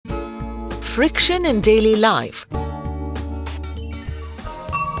Friction in daily life.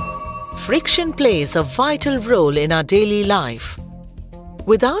 Friction plays a vital role in our daily life.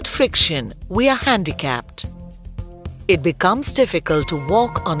 Without friction, we are handicapped. It becomes difficult to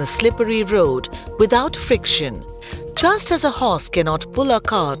walk on a slippery road without friction, just as a horse cannot pull a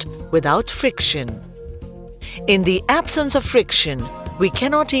cart without friction. In the absence of friction, we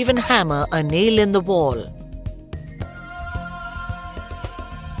cannot even hammer a nail in the wall.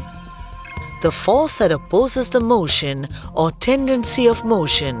 The force that opposes the motion or tendency of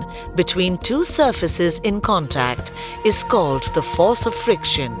motion between two surfaces in contact is called the force of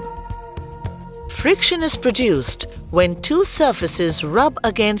friction. Friction is produced when two surfaces rub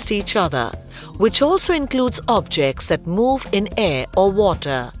against each other, which also includes objects that move in air or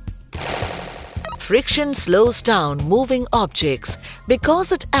water. Friction slows down moving objects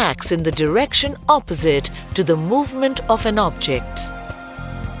because it acts in the direction opposite to the movement of an object.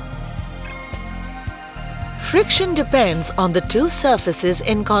 Friction depends on the two surfaces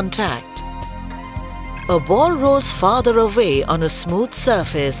in contact. A ball rolls farther away on a smooth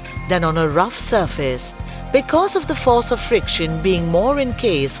surface than on a rough surface because of the force of friction being more in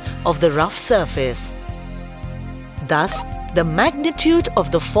case of the rough surface. Thus, the magnitude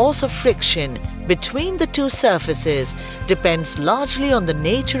of the force of friction between the two surfaces depends largely on the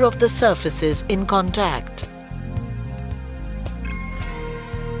nature of the surfaces in contact.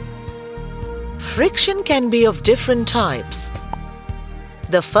 Friction can be of different types.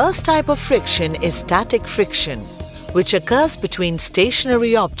 The first type of friction is static friction, which occurs between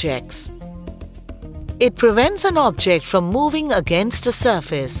stationary objects. It prevents an object from moving against a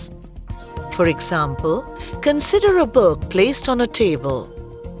surface. For example, consider a book placed on a table,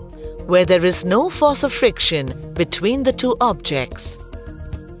 where there is no force of friction between the two objects.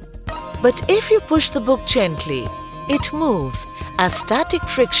 But if you push the book gently, it moves as static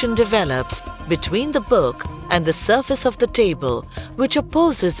friction develops between the book and the surface of the table, which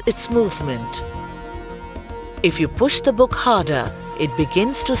opposes its movement. If you push the book harder, it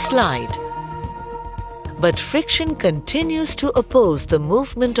begins to slide. But friction continues to oppose the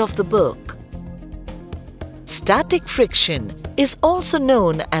movement of the book. Static friction is also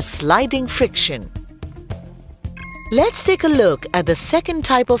known as sliding friction. Let's take a look at the second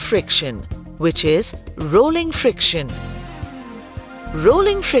type of friction, which is rolling friction.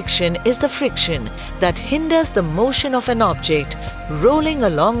 Rolling friction is the friction that hinders the motion of an object rolling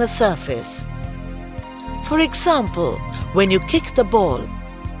along a surface. For example, when you kick the ball,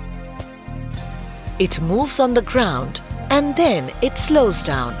 it moves on the ground and then it slows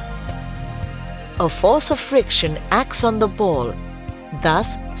down. A force of friction acts on the ball,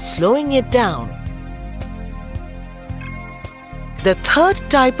 thus slowing it down. The third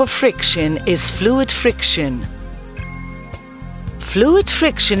type of friction is fluid friction. Fluid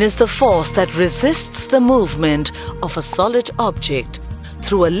friction is the force that resists the movement of a solid object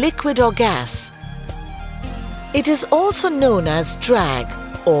through a liquid or gas. It is also known as drag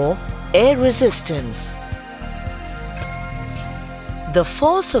or air resistance. The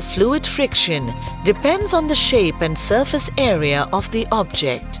force of fluid friction depends on the shape and surface area of the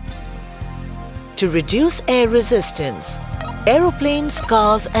object. To reduce air resistance, aeroplanes,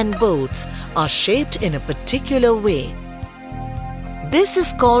 cars and boats are shaped in a particular way. This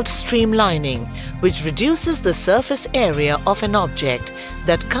is called streamlining, which reduces the surface area of an object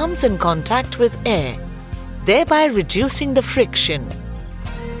that comes in contact with air, thereby reducing the friction.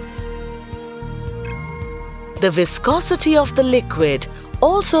 The viscosity of the liquid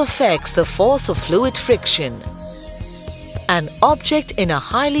also affects the force of fluid friction. An object in a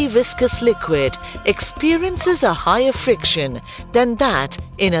highly viscous liquid experiences a higher friction than that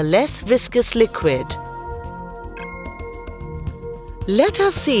in a less viscous liquid. Let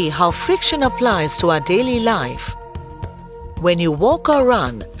us see how friction applies to our daily life. When you walk or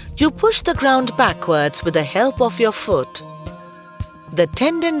run, you push the ground backwards with the help of your foot. The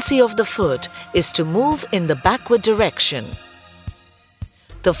tendency of the foot is to move in the backward direction.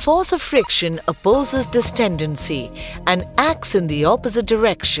 The force of friction opposes this tendency and acts in the opposite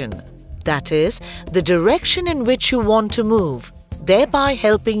direction, that is, the direction in which you want to move, thereby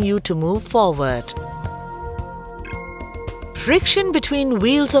helping you to move forward. Friction between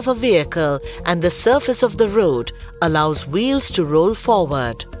wheels of a vehicle and the surface of the road allows wheels to roll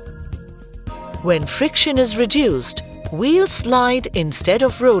forward. When friction is reduced, wheels slide instead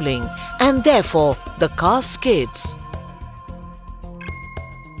of rolling, and therefore the car skids.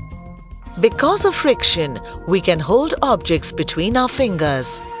 Because of friction, we can hold objects between our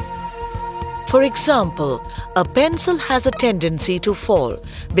fingers. For example, a pencil has a tendency to fall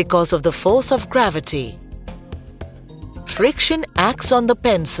because of the force of gravity. Friction acts on the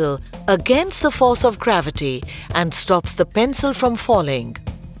pencil, against the force of gravity and stops the pencil from falling.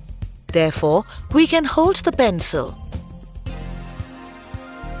 Therefore, we can hold the pencil.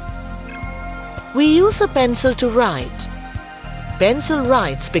 We use a pencil to write. Pencil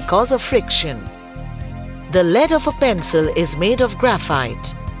writes because of friction. The lead of a pencil is made of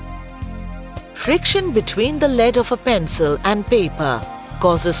graphite. Friction between the lead of a pencil and paper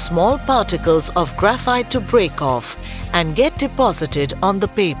causes small particles of graphite to break off and get deposited on the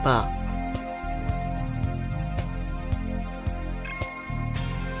paper.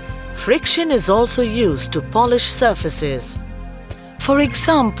 Friction is also used to polish surfaces. For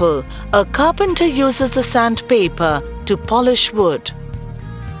example, a carpenter uses the sandpaper to polish wood.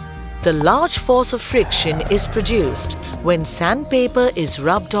 The large force of friction is produced when sandpaper is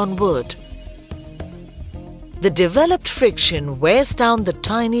rubbed on wood. The developed friction wears down the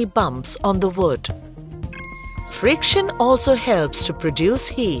tiny bumps on the wood. Friction also helps to produce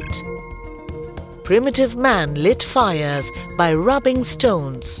heat. Primitive man lit fires by rubbing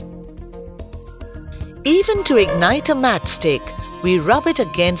stones. Even to ignite a matchstick, we rub it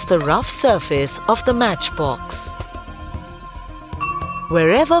against the rough surface of the matchbox.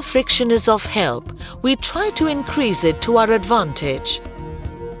 Wherever friction is of help, we try to increase it to our advantage.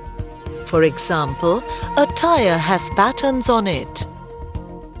 For example, a tire has patterns on it.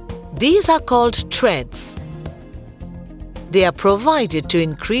 These are called treads. They are provided to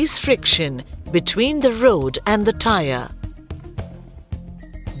increase friction between the road and the tire.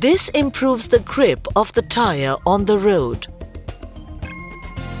 This improves the grip of the tire on the road.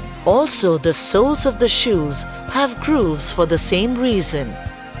 Also, the soles of the shoes have grooves for the same reason.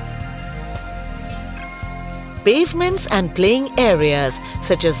 Pavements and playing areas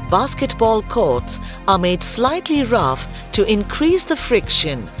such as basketball courts are made slightly rough to increase the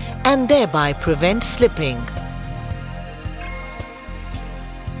friction and thereby prevent slipping.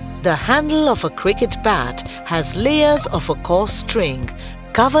 The handle of a cricket bat has layers of a coarse string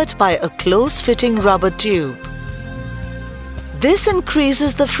covered by a close-fitting rubber tube. This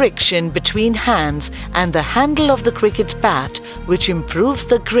increases the friction between hands and the handle of the cricket bat, which improves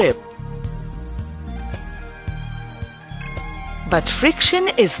the grip. But friction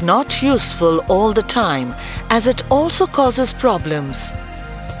is not useful all the time, as it also causes problems.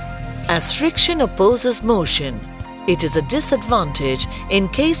 As friction opposes motion, it is a disadvantage in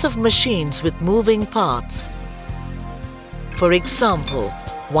case of machines with moving parts. For example,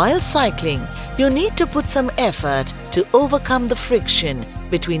 while cycling, you need to put some effort to overcome the friction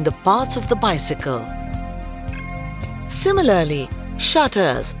between the parts of the bicycle. Similarly,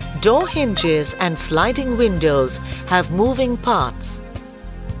 shutters, door hinges and sliding windows have moving parts.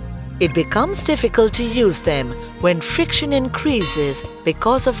 It becomes difficult to use them when friction increases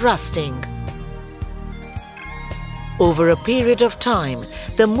because of rusting. Over a period of time,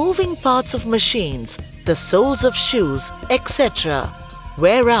 the moving parts of machines, the soles of shoes, etc.,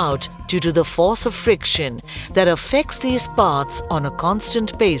 wear out due to the force of friction that affects these parts on a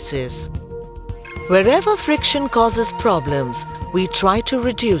constant basis. Wherever friction causes problems, we try to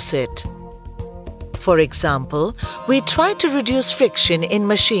reduce it. For example, we try to reduce friction in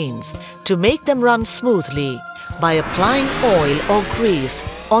machines to make them run smoothly by applying oil or grease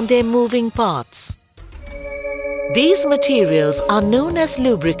on their moving parts. These materials are known as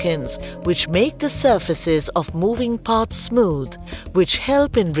lubricants, which make the surfaces of moving parts smooth, which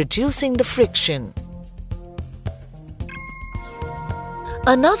help in reducing the friction.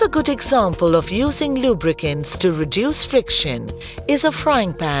 Another good example of using lubricants to reduce friction is a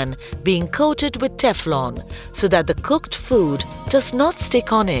frying pan being coated with Teflon so that the cooked food does not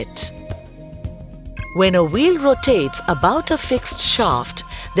stick on it. When a wheel rotates about a fixed shaft,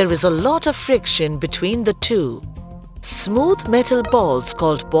 there is a lot of friction between the two. Smooth metal balls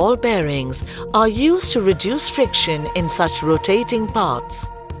called ball bearings are used to reduce friction in such rotating parts.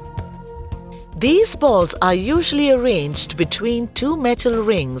 These balls are usually arranged between two metal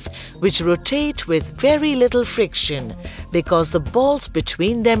rings which rotate with very little friction because the balls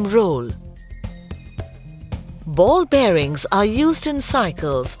between them roll. Ball bearings are used in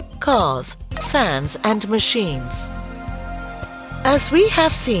cycles, cars, fans and machines. As we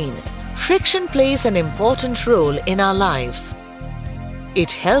have seen, friction plays an important role in our lives.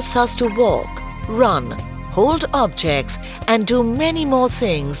 It helps us to walk, run, hold objects and do many more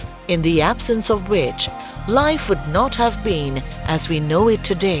things in the absence of which life would not have been as we know it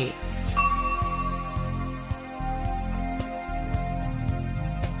today.